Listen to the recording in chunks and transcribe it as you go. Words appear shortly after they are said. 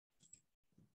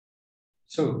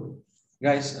So,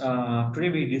 guys, today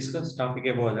we discuss topic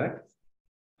about that.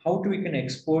 How we can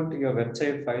export your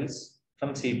website files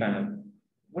from cPanel.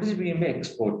 What is mean by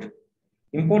export?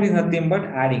 Import is nothing but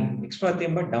adding. Export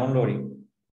nothing but downloading.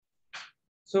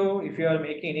 So, if you are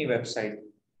making any website,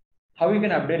 how you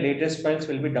can update latest files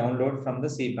will be download from the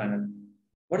cPanel.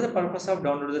 What is the purpose of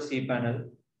download the cPanel?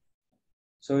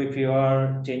 So, if you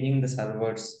are changing the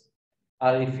servers,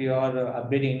 or if you are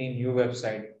updating any new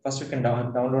website, first you can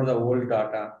download the old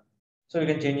data. So you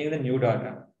can changing the new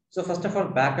data. So first of all,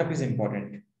 backup is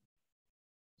important.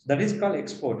 So that is called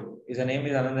export. Is a name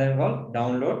is another name called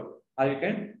download, or you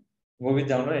can go with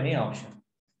download any option.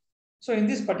 So in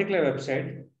this particular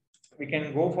website, we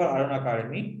can go for Arun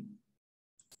Academy.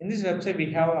 In this website,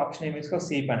 we have option name is called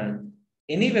cPanel.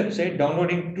 Any website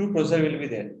downloading two procedure will be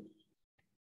there.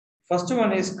 First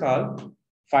one is called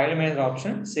file manager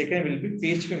option. Second will be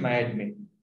PHP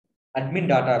admin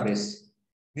database.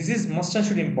 This is must and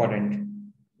should important.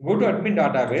 Go to admin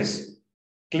database,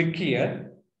 click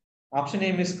here. Option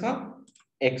name is called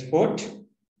export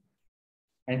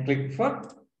and click for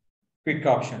quick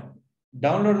option.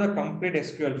 Download the complete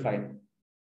SQL file.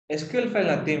 SQL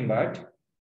file nothing but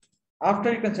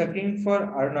after you can searching for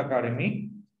Arun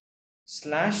Academy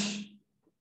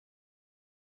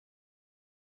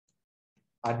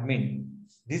 /admin.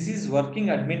 This is working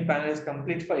admin panel is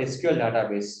complete for SQL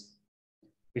database.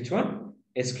 Which one?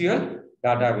 SQL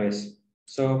database.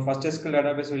 So first SQL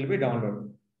database will be download.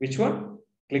 Which one?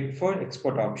 Click for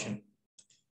export option.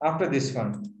 After this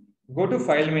one, go to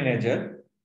file manager.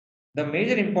 The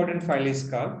major important file is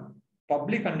called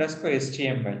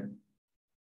public_HTML.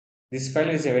 This file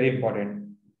is very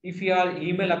important. If your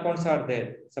email accounts are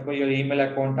there, suppose your email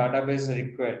account database is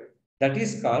required, that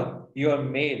is called your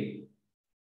mail.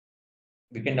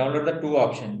 We can download the two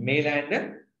options, mail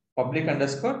and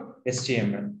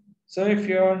public_HTML. So if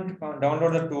you want to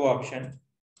download the two options,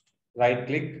 right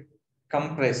click,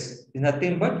 compress is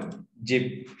nothing but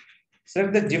zip.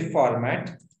 Select the zip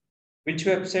format. Which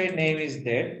website name is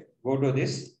there? Go to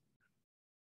this.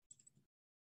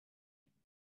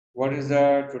 What is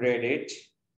the today date?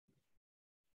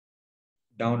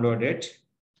 Download it.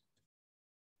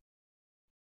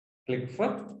 Click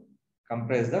for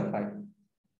compress the file.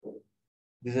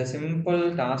 This is a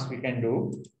simple task we can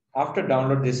do. After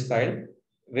download this file,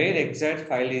 where exact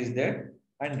file is there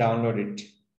and download it.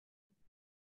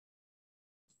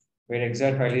 Where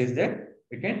exact file is there,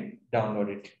 we can download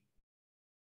it.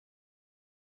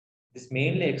 This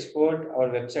mainly export our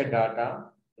website data.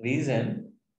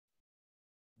 Reason,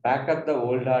 backup the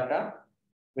old data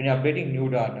when you're updating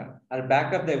new data, or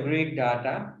backup the every week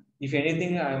data. If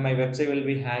anything, my website will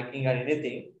be hacking or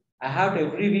anything, I have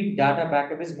every week data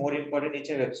backup is more important each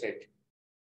website.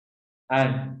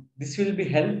 And this will be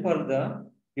help for the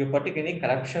you particular any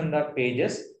corruption the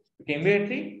pages.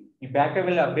 Immediately, the backup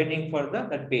will updating for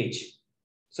that page.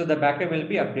 So the backup will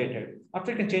be updated.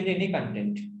 After you can change any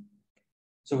content.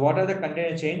 So what are the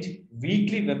content change?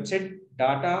 Weekly website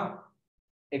data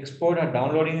export or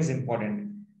downloading is important.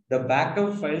 The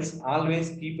backup files always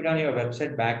keep it on your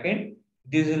website backend.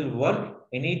 This will work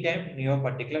anytime in your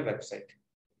particular website.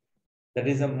 That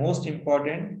is the most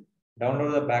important.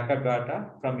 Download the backup data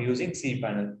from using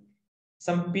cPanel.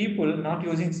 Some people not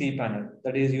using cPanel,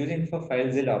 that is using for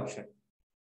FileZilla option.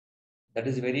 That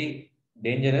is very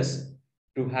dangerous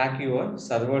to hack your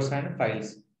servers and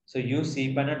files. So use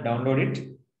cPanel, download it.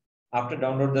 After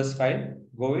download this file,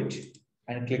 go it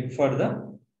and click for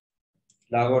the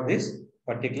log out this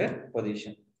particular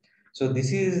position. So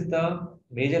this is the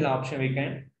major option we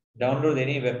can download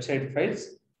any website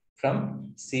files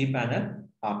from cPanel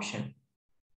option.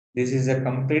 This is a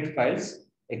complete files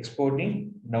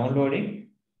exporting, downloading,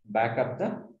 backup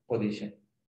the position.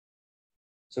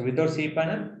 So without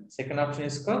cPanel, second option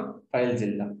is called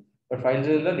FileZilla. But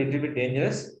FileZilla little bit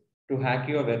dangerous to hack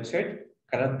your website,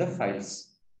 corrupt the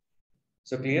files.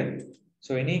 So clear?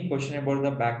 So any question about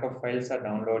the backup files are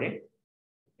downloading,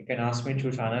 you can ask me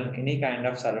to channel any kind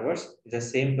of servers. It's the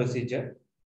same procedure.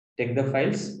 Take the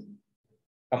files,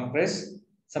 compress.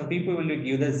 Some people will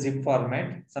give the zip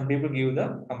format. Some people give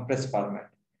the compress format.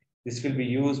 This will be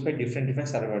used by different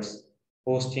servers.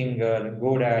 Hosting,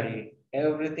 GoDaddy,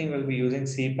 everything will be using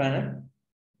cPanel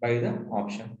by the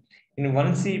option. In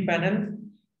one cPanel,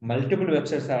 multiple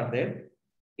websites are there.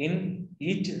 In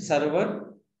each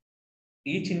server,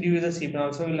 each individual cPanel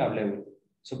also will available.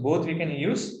 So both we can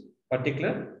use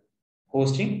particular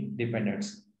hosting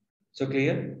dependents. So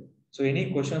clear? So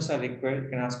any questions are required, you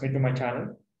can ask me to my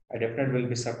channel. I definitely will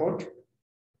be support. If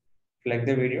you like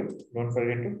the video, don't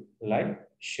forget to like,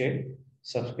 share,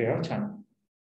 subscribe our channel.